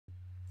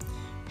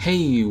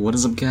Hey, what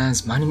is up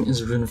guys? My name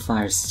is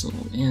Runefire still,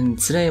 and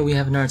today we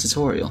have another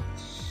tutorial.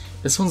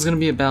 This one's gonna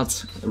be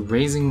about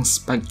raising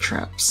spike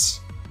traps,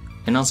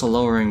 and also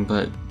lowering,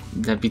 but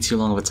that'd be too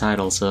long of a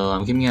title, so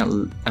I'm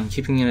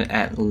keeping it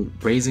at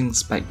raising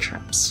spike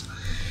traps.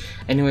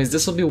 Anyways,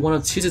 this will be one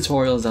of two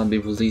tutorials that'll be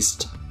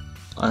released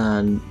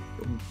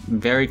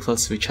very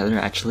close to each other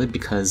actually,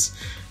 because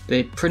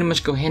they pretty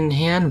much go hand in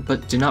hand,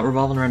 but do not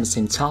revolve around the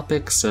same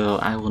topic, so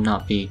I will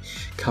not be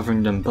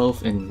covering them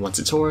both in one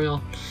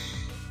tutorial.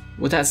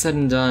 With that said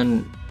and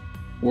done,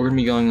 we're going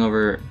to be going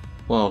over,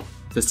 well,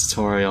 this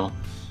tutorial.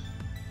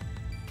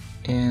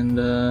 And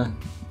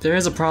there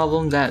is a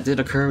problem that did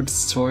occur with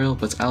this tutorial,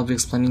 but I'll be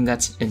explaining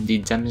that in the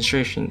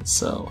demonstration,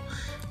 so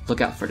look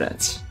out for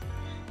that.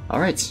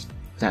 Alright,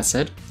 that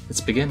said,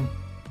 let's begin.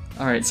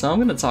 Alright, so I'm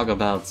going to talk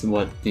about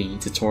what the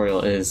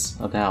tutorial is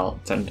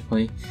about,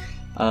 technically.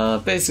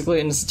 Basically,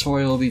 in this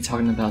tutorial, we'll be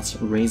talking about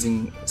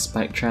raising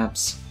spike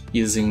traps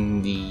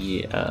using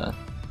the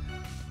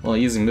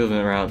using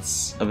movement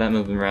routes, event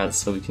movement routes,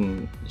 so we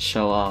can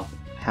show off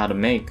how to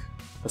make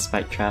a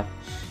spike trap.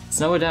 It's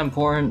not really that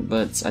important,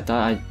 but I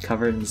thought I'd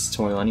cover it in this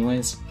tutorial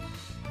anyways.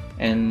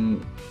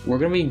 And we're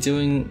gonna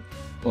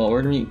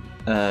be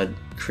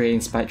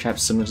creating spike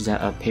traps similar to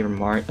that of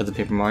the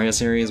Paper Mario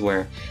series,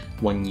 where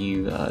when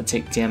you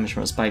take damage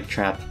from a spike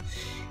trap,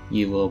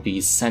 you will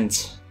be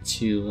sent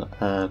to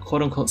a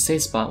quote-unquote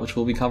safe spot, which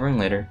we'll be covering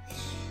later.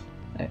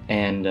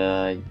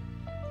 And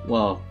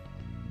well,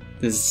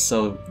 this is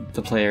so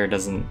the player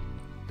doesn't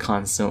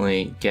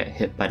constantly get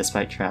hit by the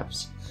spike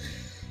traps.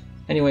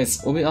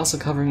 Anyways, we'll be also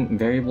covering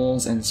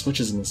variables and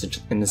switches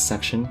in this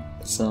section,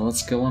 so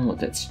let's go on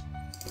with it.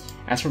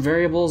 As for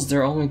variables, there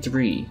are only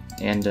 3,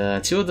 and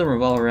 2 of them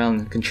revolve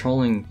around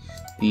controlling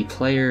the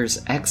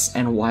player's X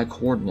and Y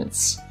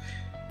coordinates,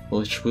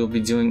 which we'll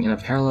be doing in a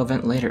parallel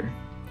event later.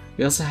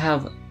 We also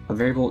have a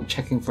variable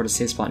checking for the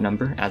safe spot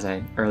number, as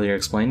I earlier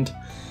explained.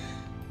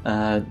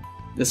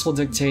 This will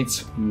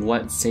dictate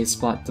what safe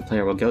spot the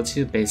player will go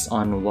to based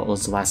on what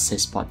was the last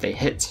safe spot they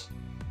hit.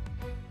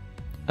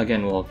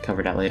 Again, we'll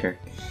cover that later.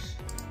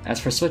 As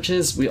for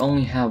switches, we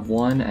only have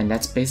one, and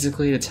that's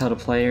basically to tell the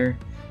player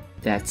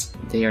that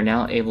they are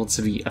now able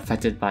to be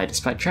affected by the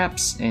spike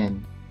traps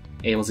and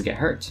able to get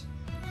hurt.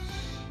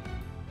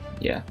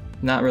 Yeah,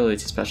 not really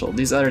too special.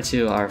 These other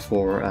 2 are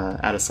for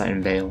Outta Sight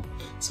and Veil,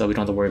 so we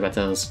don't have to worry about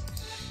those.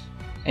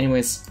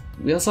 Anyways,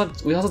 we also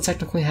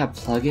technically have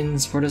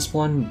plugins for this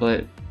one,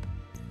 but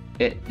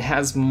it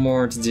has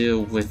more to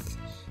do with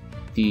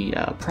the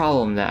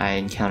problem that I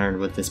encountered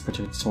with this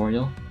particular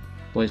tutorial,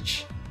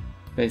 which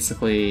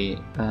basically,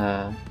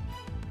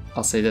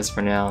 I'll say this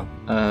for now,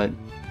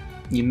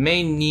 you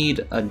may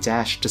need a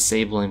dash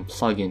disabling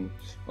plugin,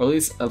 or at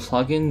least a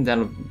plugin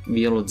that'll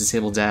be able to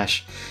disable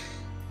dash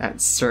at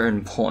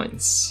certain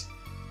points.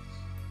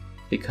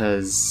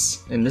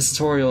 Because in this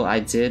tutorial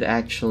I did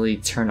actually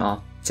turn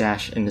off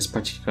dash in this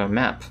particular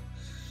map,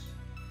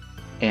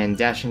 and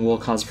dashing will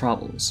cause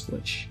problems,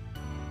 which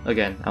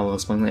again I will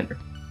explain later.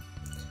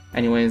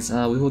 Anyways,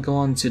 we will go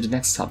on to the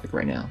next topic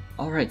right now.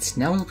 Alright,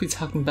 now we'll be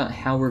talking about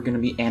how we're going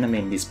to be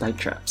animating these spike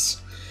traps.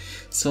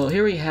 So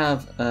here we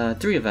have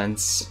 3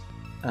 events.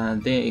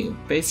 They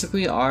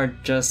basically are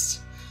just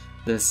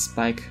this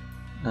spike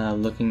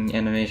looking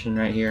animation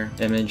right here,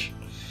 image.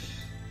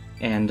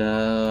 And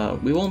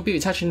we won't be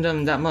touching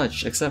them that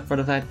much, except for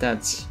the fact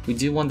that we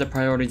do want the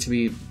priority to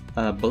be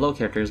below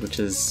characters, which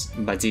is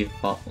by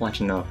default. Well,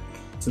 actually no,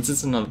 since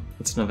it's an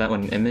event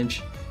with an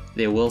image,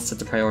 they will set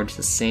the priority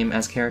the same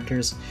as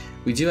characters.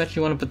 We do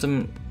actually want to put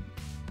them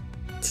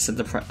to set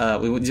the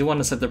we do want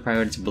to set the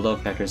priority to below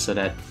characters so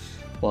that,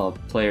 well,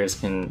 players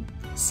can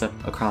step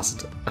across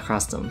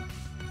them.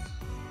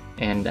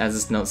 And as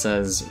this note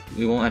says,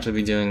 we won't actually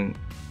be doing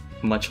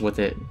much with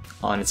it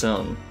on its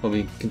own. We'll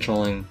be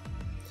controlling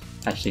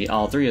actually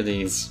all 3 of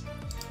these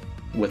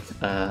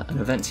with an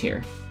event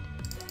here.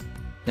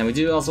 Now we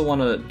do also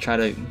want to try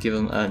to give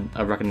them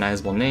a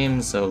recognizable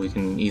name so we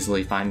can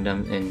easily find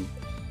them in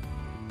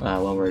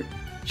while we're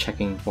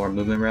checking for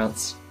movement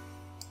routes.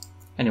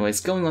 Anyways,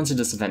 going on to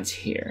this event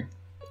here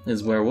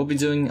is where we'll be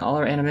doing all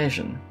our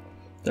animation.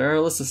 There are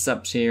a list of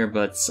steps here,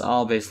 but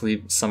I'll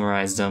basically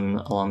summarize them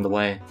along the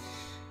way.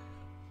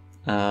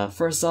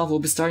 First off, we'll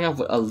be starting off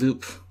with a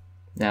loop.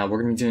 Now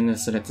we're going to be doing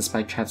this so that the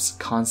spike traps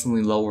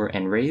constantly lower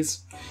and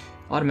raise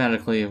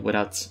automatically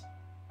without,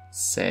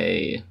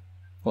 say,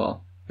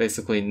 well,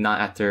 basically not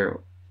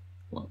after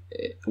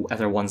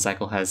one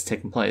cycle has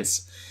taken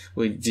place.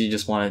 We do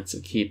just want it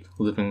to keep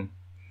looping.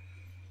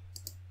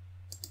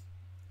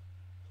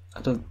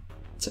 I don't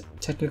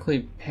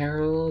technically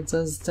parallel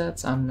does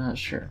that? I'm not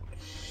sure.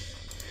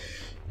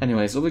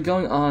 Anyways, we'll be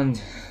going on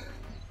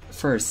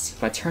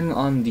first by turning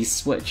on the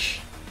switch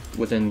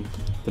within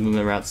the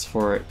movement routes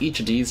for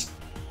each of these.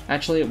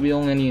 Actually, we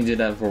only need to do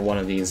that for one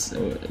of these.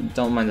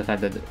 Don't mind the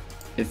fact that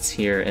it's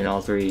here in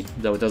all 3,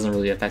 though it doesn't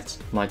really affect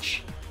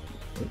much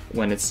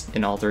when it's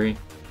in all 3.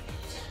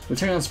 We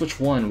turn on switch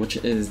 1, which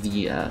is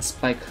the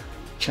spike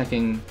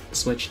checking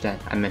switch that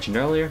I mentioned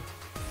earlier.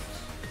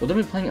 We'll then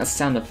be playing a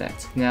sound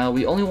effect. Now,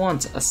 we only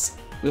want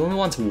we only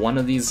want one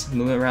of these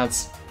movement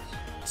routes.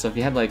 So if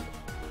you had like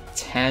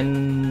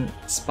 10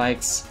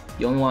 spikes,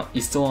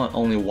 you still want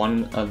only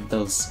one of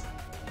those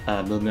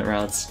movement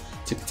routes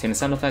to contain a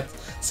sound effect,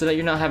 so that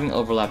you're not having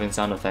overlapping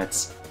sound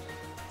effects.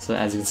 So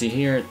as you can see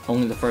here,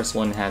 only the first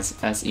one has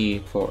SE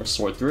for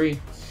Sword 3,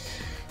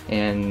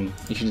 and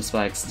each of the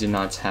spikes do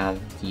not have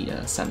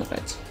the sound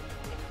effect.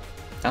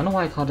 I don't know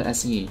why I called it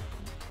SE.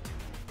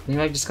 Maybe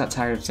I just got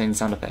tired of saying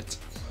sound effect.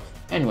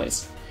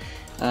 Anyways,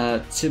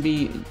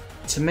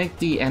 to make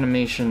the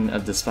animation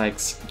of the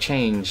spikes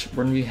change,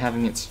 we're going to be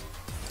having it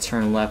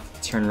turn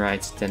left, turn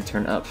right, then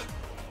turn up.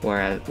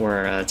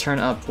 Where turn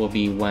up will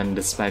be when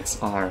the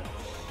spikes are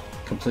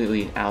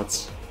completely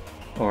out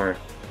or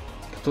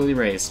completely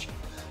raised.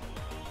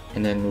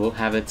 And then we'll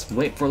have it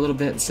wait for a little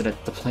bit so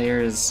that the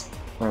players,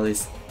 or at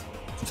least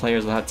the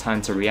players, will have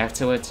time to react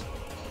to it.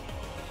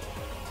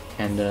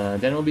 And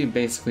then we'll be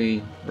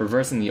basically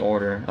reversing the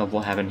order of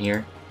what happened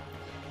here.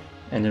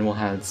 And then we'll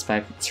have the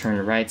spike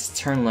turn right,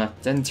 turn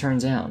left, then turn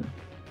down.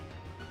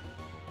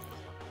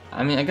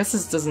 I mean, I guess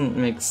this doesn't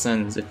make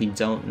sense if you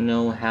don't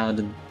know how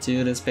to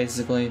do this,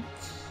 basically.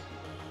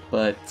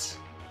 But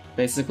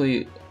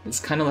basically, it's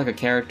kind of like a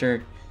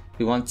character.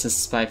 We want the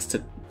spikes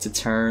to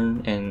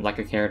turn, and like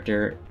a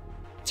character,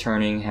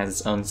 turning has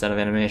its own set of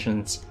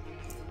animations,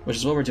 which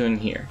is what we're doing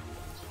here.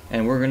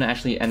 And we're going to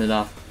actually end it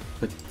off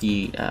with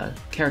the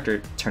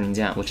character turning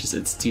down, which is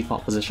its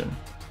default position,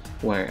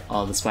 where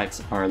all the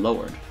spikes are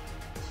lowered.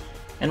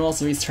 And we'll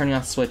also be turning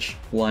off switch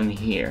 1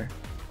 here,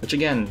 which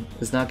again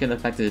is not getting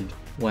affected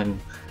when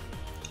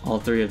all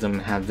 3 of them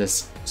have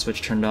this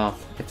switch turned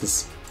off at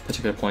this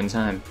particular point in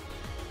time.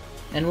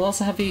 And we'll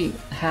also have the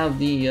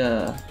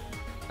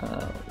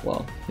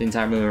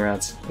entire movement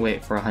routes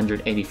wait for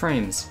 180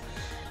 frames,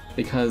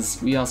 because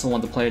we also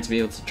want the player to be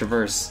able to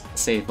traverse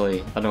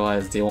safely,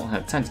 otherwise they won't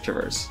have time to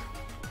traverse.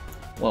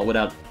 Well,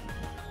 without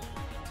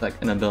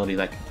like an ability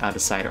like Outta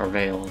Sight or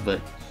Veil,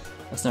 but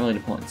that's not really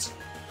the point.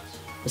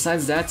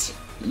 Besides that,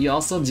 you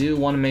also do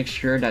want to make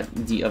sure that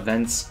the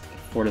events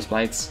for the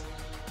spikes,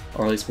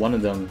 or at least one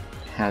of them,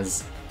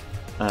 has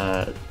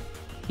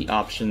the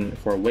option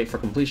for wait for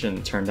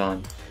completion turned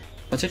on.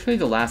 Particularly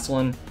the last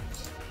one,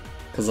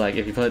 because like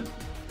if you put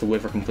the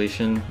wait for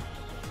completion,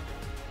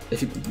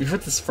 if you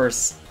put this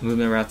first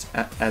movement route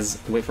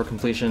as wait for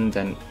completion,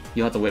 then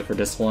you'll have to wait for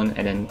this one,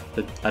 and then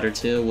the other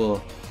 2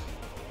 will.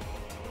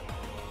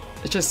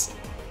 It's just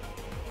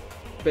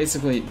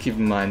basically keep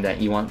in mind that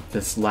you want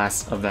this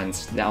last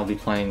event that will be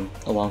playing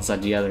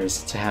alongside the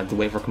others to have the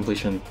wait for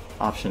completion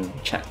option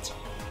checked.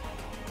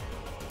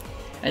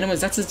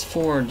 Anyways, that's it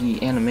for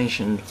the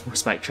animation for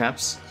spike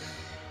traps.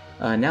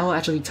 Now we'll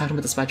actually be talking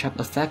about the spike trap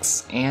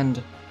effects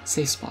and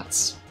safe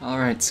spots.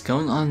 Alright,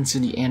 going on to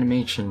the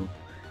animation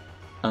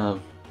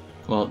of,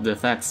 well, the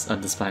effects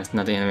of the spikes,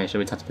 not the animation.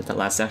 We talked about that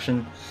last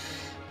section.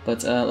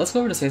 But let's go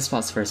over the safe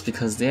spots first,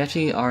 because they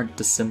actually are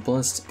the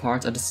simplest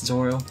part of this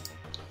tutorial.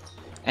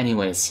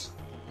 Anyways,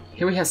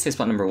 here we have safe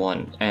spot number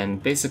 1,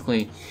 and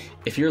basically,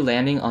 if you're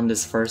landing on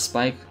this first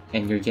spike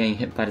and you're getting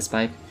hit by the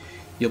spike,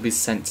 you'll be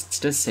sent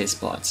to this safe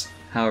spot.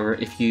 However,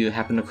 if you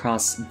happen to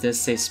cross this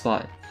safe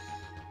spot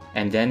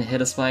and then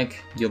hit a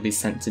spike, you'll be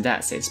sent to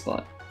that safe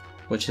spot,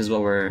 which is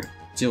what we're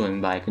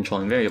doing by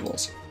controlling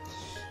variables.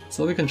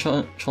 So we'll be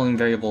controlling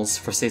variables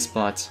for safe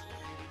spot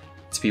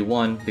to be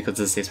 1, because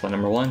this is safe spot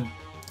number 1,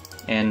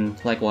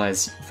 and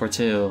likewise for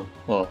 2,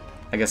 well,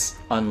 I guess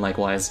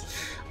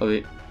unlikewise, we'll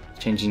be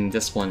changing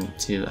this one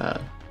to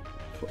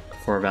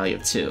for a value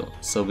of 2,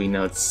 so we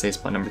know it's safe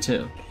spot number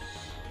 2.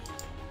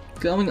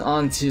 Going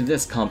on to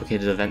this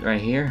complicated event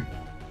right here,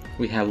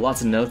 we have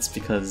lots of notes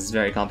because it's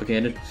very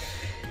complicated.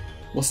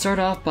 We'll start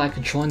off by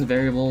controlling the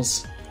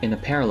variables in a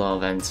parallel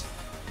event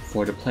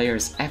for the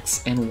player's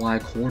X and Y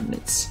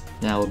coordinates.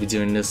 Now we'll be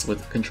doing this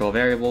with the control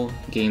variable,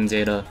 game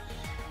data,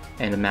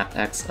 and the map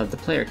X of the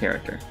player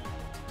character.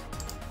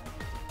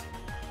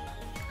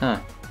 Huh.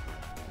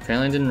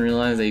 Apparently I didn't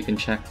realize that you can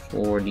check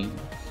for the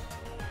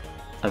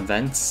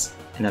events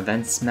and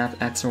events map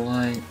X or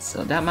Y,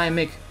 so that might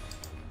make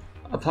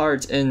a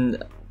part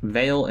in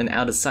Veil and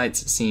Outta Sight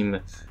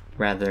seem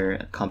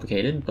rather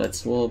complicated,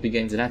 but we'll be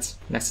getting to that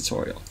next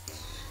tutorial.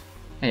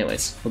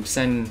 Anyways, we'll be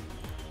sending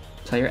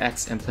player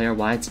X and player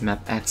Y to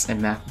map X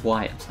and map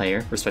Y a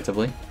player,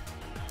 respectively.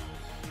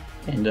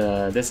 And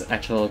this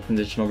actual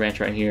conditional branch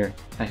right here,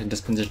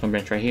 this conditional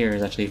branch right here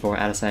is actually for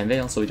Outta Sight and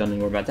Veil, so we don't need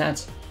to worry about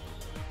that.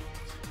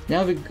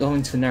 Now we go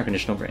into another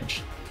conditional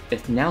branch.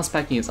 If now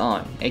spiking is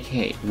on,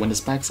 aka when the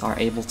spikes are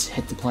able to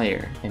hit the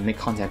player and make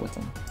contact with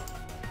them.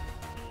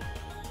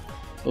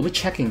 We'll be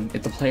checking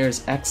if the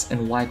player's X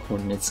and Y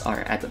coordinates are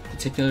at the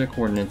particular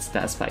coordinates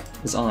that a spike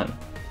is on.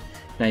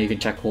 Now you can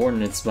check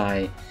coordinates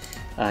by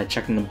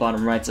checking the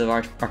bottom right of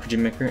RPG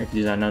Maker if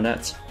you did not know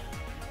that.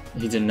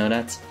 If you didn't know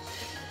that.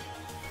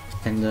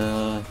 And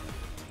let's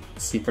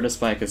see, for the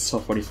spike it's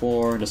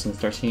 1244, this one's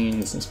 13,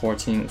 this one's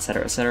 14,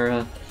 etc,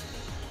 etc.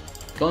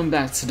 Going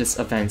back to this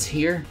event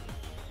here,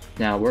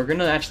 now we're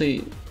gonna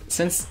actually,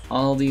 since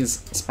all these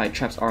spike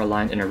traps are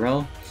aligned in a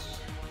row,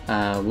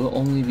 we'll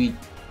only be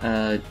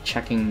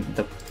checking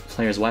the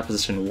player's Y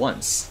position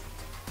once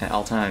at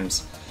all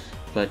times.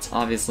 But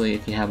obviously,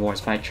 if you have more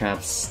spike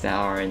traps that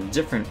are in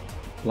different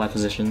Y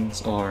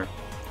positions or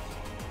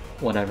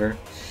whatever,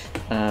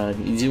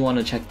 you do want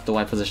to check the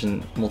Y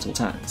position multiple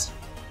times.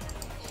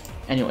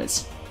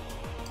 Anyways,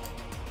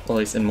 or at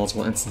least in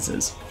multiple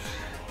instances.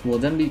 We'll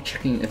then be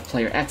checking if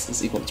player X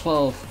is equal to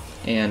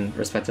 12, and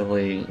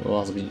respectively, we'll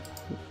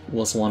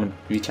also want to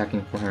be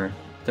checking for her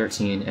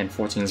 13 and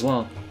 14 as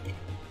well.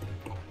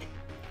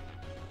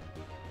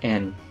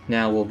 And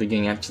now we'll be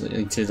getting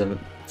actually to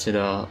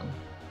the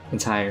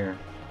entire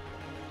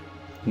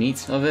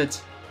meat of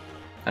it.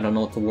 I don't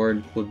know what the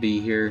word would be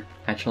here,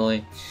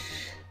 actually.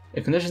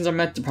 If conditions are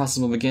met, the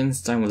process will begin,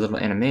 starting with a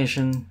little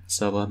animation.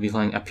 So we'll be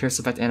playing a pierce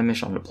effect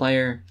animation on the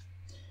player,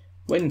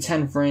 waiting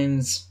 10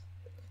 frames,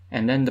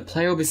 and then the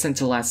player will be sent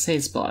to the last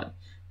save spot.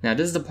 Now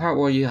this is the part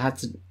where you have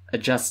to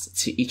adjust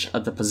to each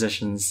of the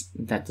positions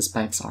that the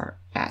spikes are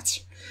at.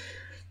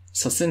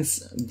 So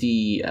since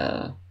the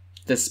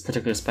this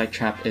particular spike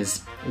trap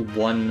is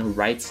one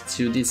right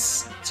to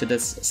this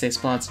save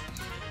spot,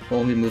 we'll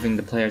only be moving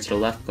the player to the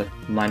left, but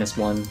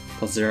 -1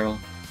 + 0,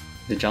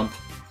 the jump.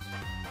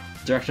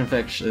 Direction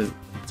fix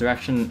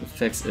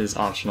is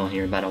optional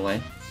here, by the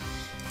way.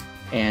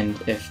 And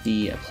if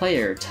the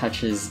player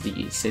touches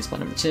the save spot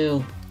number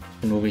 2,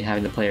 then we'll be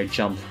having the player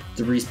jump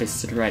 3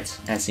 spaces to the right,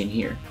 as seen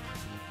here.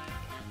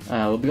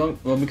 We'll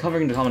be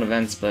covering the common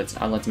events, but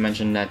I'd like to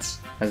mention that,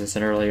 as I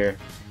said earlier,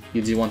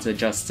 you do want to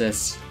adjust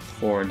this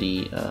for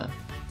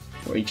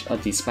each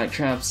of these spike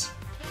traps.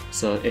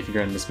 So if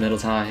you're in this middle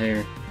tile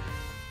here,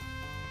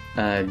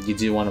 you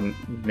do want to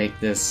make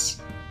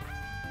this.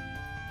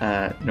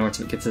 In order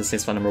to get to the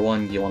save spot number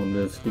 1, you want to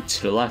move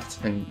to the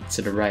left, and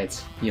to the right,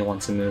 you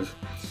want to move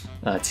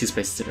 2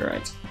 spaces to the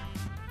right,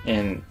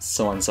 and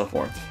so on and so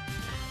forth.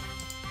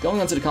 Going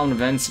on to the common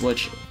events,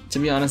 which, to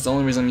be honest, the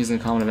only reason I'm using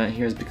a common event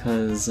here is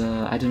because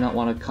I do not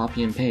want to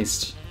copy and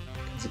paste,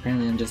 because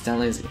apparently I'm just that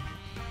lazy.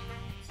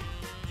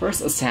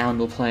 First, a sound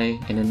will play,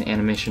 and then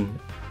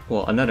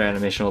another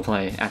animation will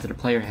play after the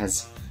player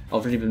has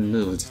already been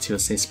moved to a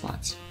safe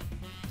spot.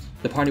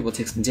 The party will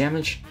take some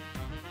damage,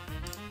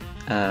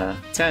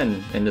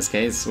 10 in this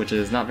case, which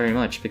is not very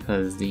much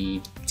because the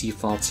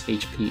default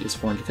HP is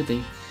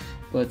 450,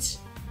 but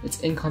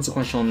it's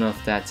inconsequential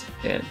enough that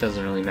it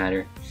doesn't really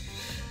matter.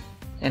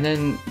 And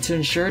then, to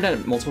ensure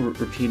that multiple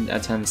repeated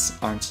attempts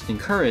aren't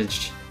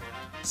encouraged,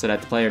 so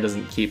that the player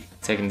doesn't keep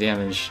taking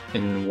damage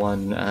in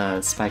one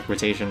spike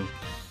rotation,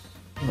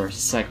 or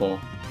cycle,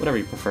 whatever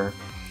you prefer,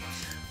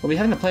 we'll be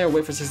having the player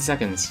wait for 60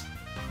 seconds.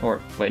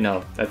 Or, wait,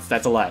 no,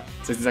 that's a lie.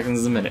 60 seconds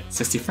is a minute.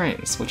 60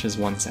 frames, which is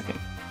 1 second.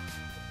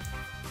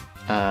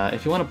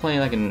 If you want to play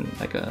like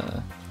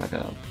a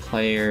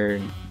player,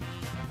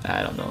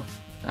 I don't know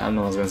what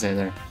I was gonna say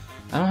there.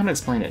 I don't know how to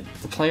explain it.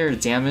 The player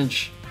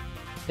damage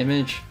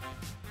image,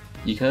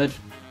 you could,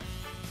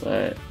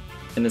 but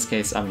in this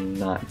case, I'm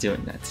not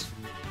doing that.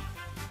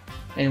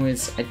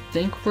 Anyways, I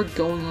think we're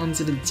going on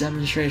to the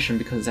demonstration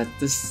because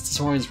this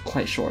tutorial is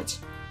quite short.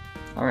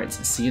 Alright,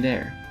 so see you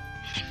there.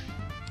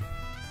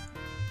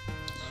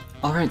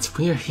 Alright,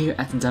 we are here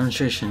at the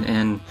demonstration,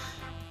 and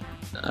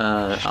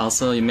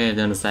also you may have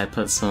noticed that I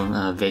put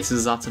some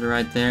vases off to the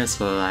right there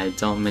so I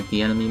don't make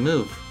the enemy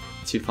move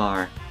too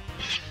far.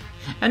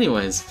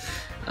 Anyways,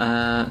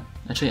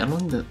 actually I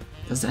don't know,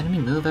 does the enemy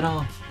move at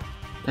all?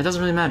 That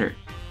doesn't really matter.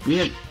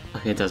 Okay,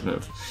 it does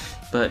move.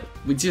 But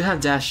we do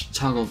have dash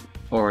toggled,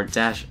 or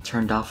dash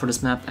turned off for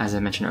this map, as I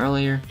mentioned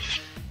earlier.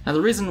 Now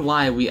the reason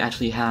why we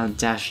actually have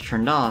dash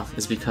turned off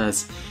is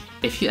because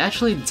if you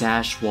actually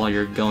dash while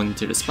you're going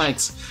through the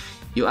spikes,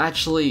 you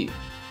actually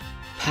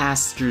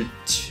pass through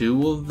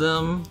 2 of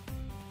them.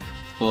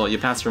 Well, you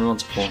pass through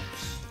multiple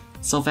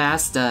so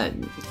fast that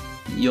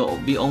you'll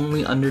be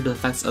only under the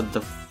effects of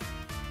the...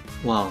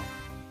 well,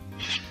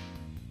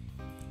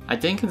 I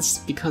think it's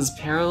because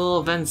parallel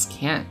events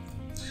can't...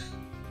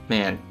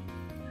 Man,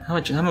 how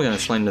am I gonna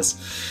explain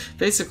this?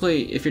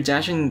 Basically, if you're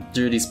dashing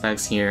through these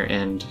spikes here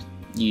and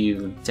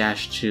you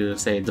dash to,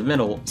 say, the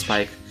middle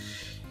spike,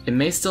 it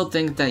may still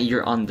think that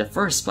you're on the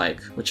first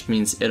spike, which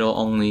means it'll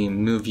only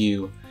move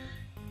you,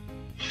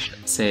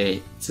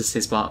 say, to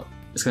safe spot.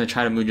 It's gonna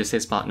try to move your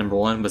safe spot number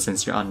 1, but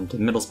since you're on the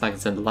middle spike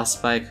instead of the left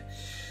spike,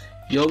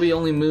 you'll be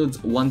only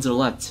moved 1 to the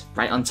left,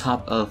 right on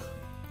top of,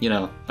 you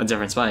know, a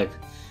different spike,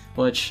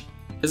 which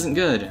isn't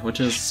good, which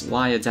is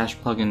why a dash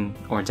plugin,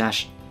 or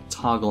dash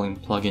toggling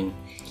plugin,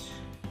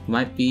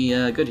 might be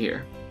good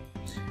here.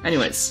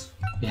 Anyways,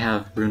 we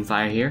have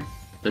Runefire here,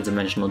 the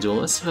Dimensional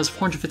Duelist, who has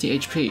 450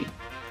 HP.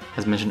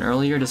 As mentioned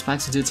earlier, the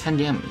spikes will do 10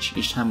 damage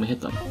each time we hit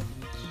them.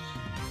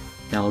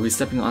 Now we'll be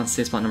stepping on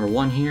safe spot number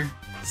 1 here,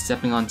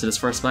 stepping onto this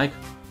first spike,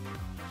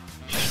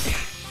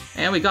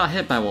 and we got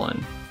hit by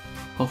 1.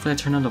 Hopefully I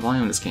turned on the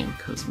volume of this game,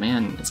 because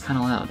man, it's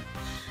kinda loud.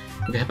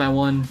 We got hit by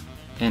 1,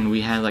 and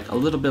we had like a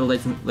little bit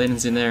of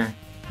latency there.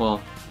 Well,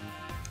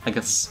 I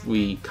guess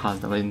we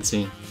caused the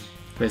latency.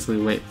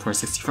 Basically wait for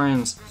 60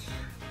 frames,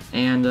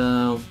 and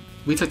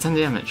we took 10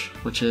 damage,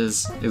 which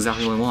is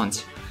exactly what we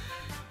want.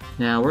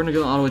 Now we're gonna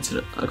go all the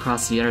way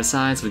across the other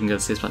side so we can go to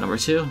safe spot number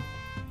 2.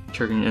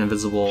 triggering an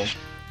invisible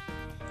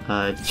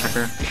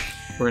checker.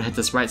 We're gonna hit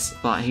this right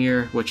spot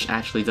here, which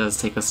actually does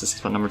take us to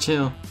spot number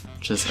 2,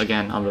 which is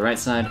again on the right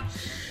side.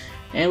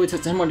 And we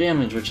took 10 more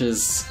damage, which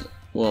is,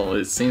 well,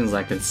 it seems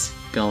like it's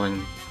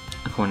going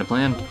according to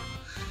plan.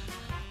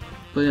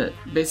 But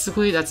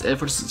basically, that's it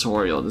for this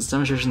tutorial. This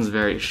demonstration is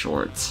very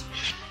short.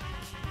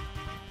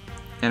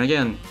 And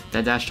again,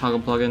 that dash toggle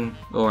plugin,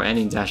 or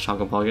any dash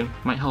toggle plugin,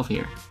 might help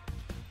here.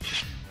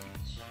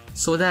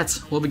 So with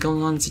that, we'll be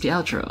going on to the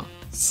outro.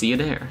 See you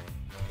there.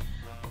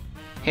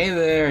 Hey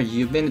there,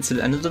 you've made it to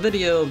the end of the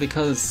video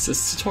because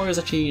this tutorial is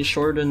actually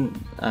shorter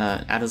than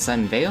Outta Sight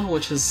and Veil,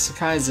 which is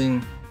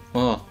surprising.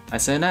 Well, I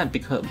say that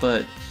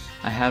but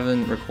I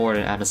haven't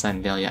recorded Outta Sight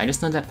and Veil yet. I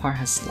just know that part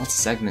has lots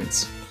of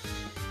segments.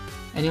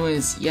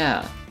 Anyways,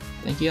 yeah,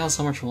 thank you all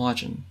so much for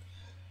watching.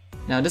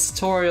 Now this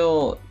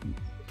tutorial,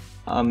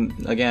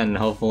 again,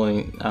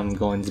 hopefully I'm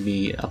going to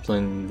be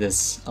uploading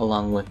this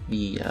along with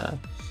the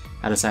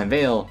Outta Sight and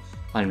Veil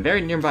on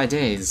very nearby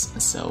days,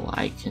 so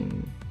I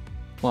can,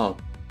 well,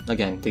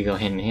 again, they go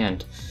hand in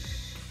hand.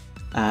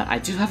 I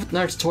do have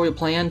another tutorial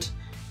planned,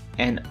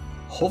 and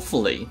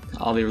hopefully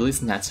I'll be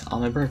releasing that on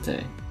my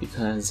birthday,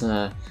 because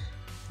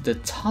the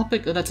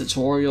topic of that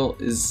tutorial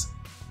is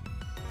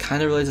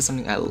kind of related to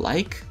something I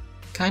like,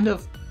 kind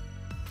of.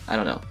 I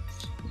don't know.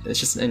 It's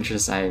just an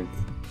interest I've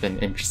been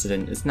interested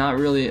in. It's not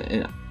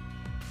really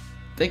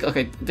think of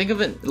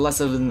it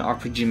less of an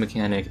RPG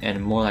mechanic and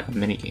more like a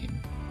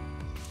minigame.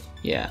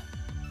 Yeah.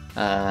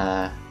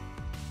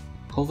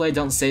 Hopefully I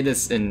don't say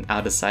this in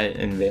Outta Sight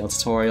and Veil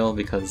tutorial,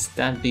 because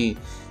that'd be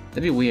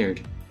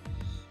weird.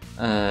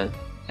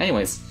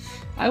 Anyways,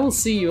 I will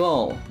see you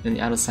all in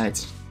the Outta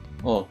Sight.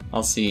 Well,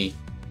 I'll see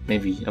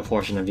maybe a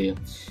portion of you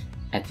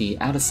at the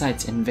Outta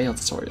Sight and Veil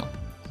tutorial.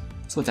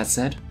 So with that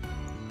said,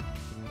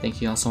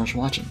 thank you all so much for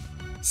watching.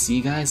 See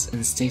you guys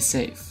and stay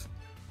safe.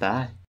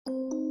 Bye.